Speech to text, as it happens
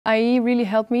IE really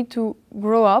helped me to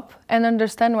grow up and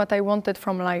understand what I wanted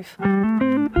from life.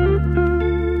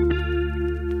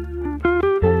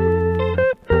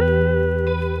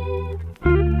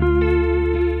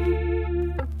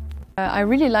 I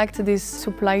really liked this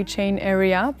supply chain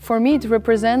area. For me, it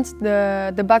represents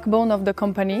the backbone of the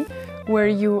company, where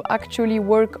you actually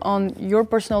work on your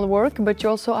personal work, but you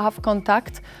also have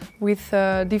contact with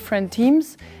different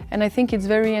teams. And I think it's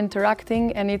very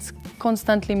interacting and it's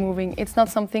constantly moving. It's not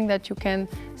something that you can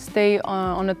stay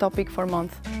on a topic for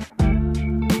months.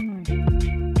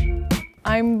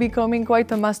 I'm becoming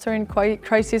quite a master in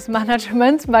crisis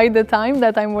management by the time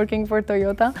that I'm working for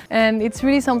Toyota. And it's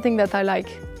really something that I like.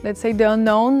 Let's say the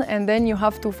unknown, and then you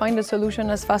have to find a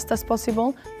solution as fast as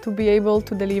possible to be able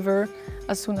to deliver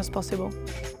as soon as possible.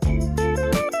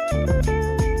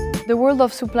 The world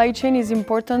of supply chain is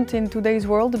important in today's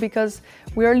world because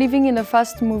we are living in a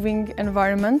fast-moving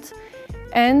environment,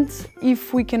 and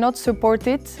if we cannot support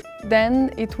it,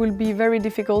 then it will be very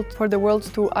difficult for the world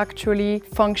to actually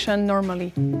function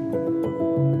normally.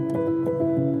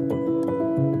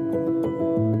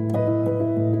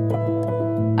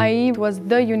 IE was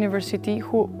the university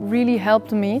who really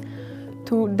helped me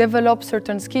to develop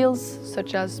certain skills,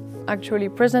 such as actually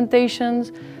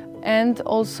presentations, and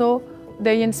also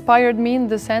they inspired me in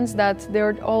the sense that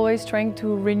they're always trying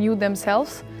to renew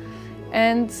themselves.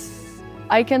 And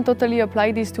I can totally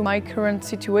apply this to my current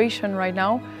situation right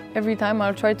now. Every time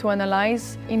I'll try to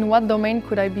analyze in what domain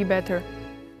could I be better.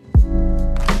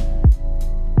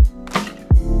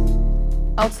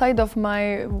 Outside of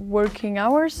my working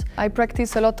hours, I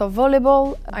practice a lot of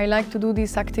volleyball. I like to do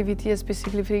this activity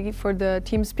specifically for the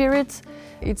team spirit.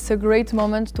 It's a great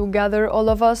moment to gather all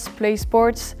of us, play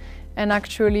sports, and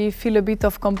actually feel a bit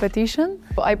of competition.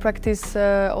 I practice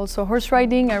also horse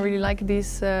riding. I really like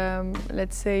this,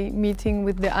 let's say, meeting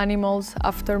with the animals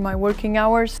after my working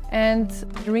hours. And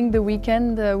during the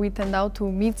weekend, we tend out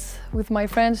to meet with my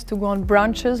friends, to go on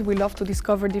brunches. We love to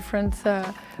discover different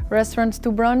restaurants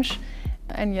to brunch.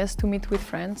 And yes, to meet with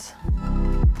friends.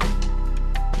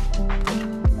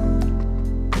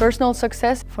 Personal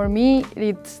success, for me,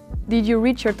 it's did you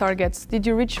reach your targets? Did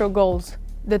you reach your goals?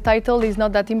 The title is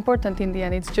not that important in the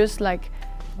end. It's just like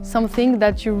something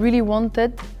that you really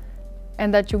wanted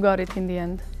and that you got it in the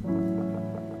end.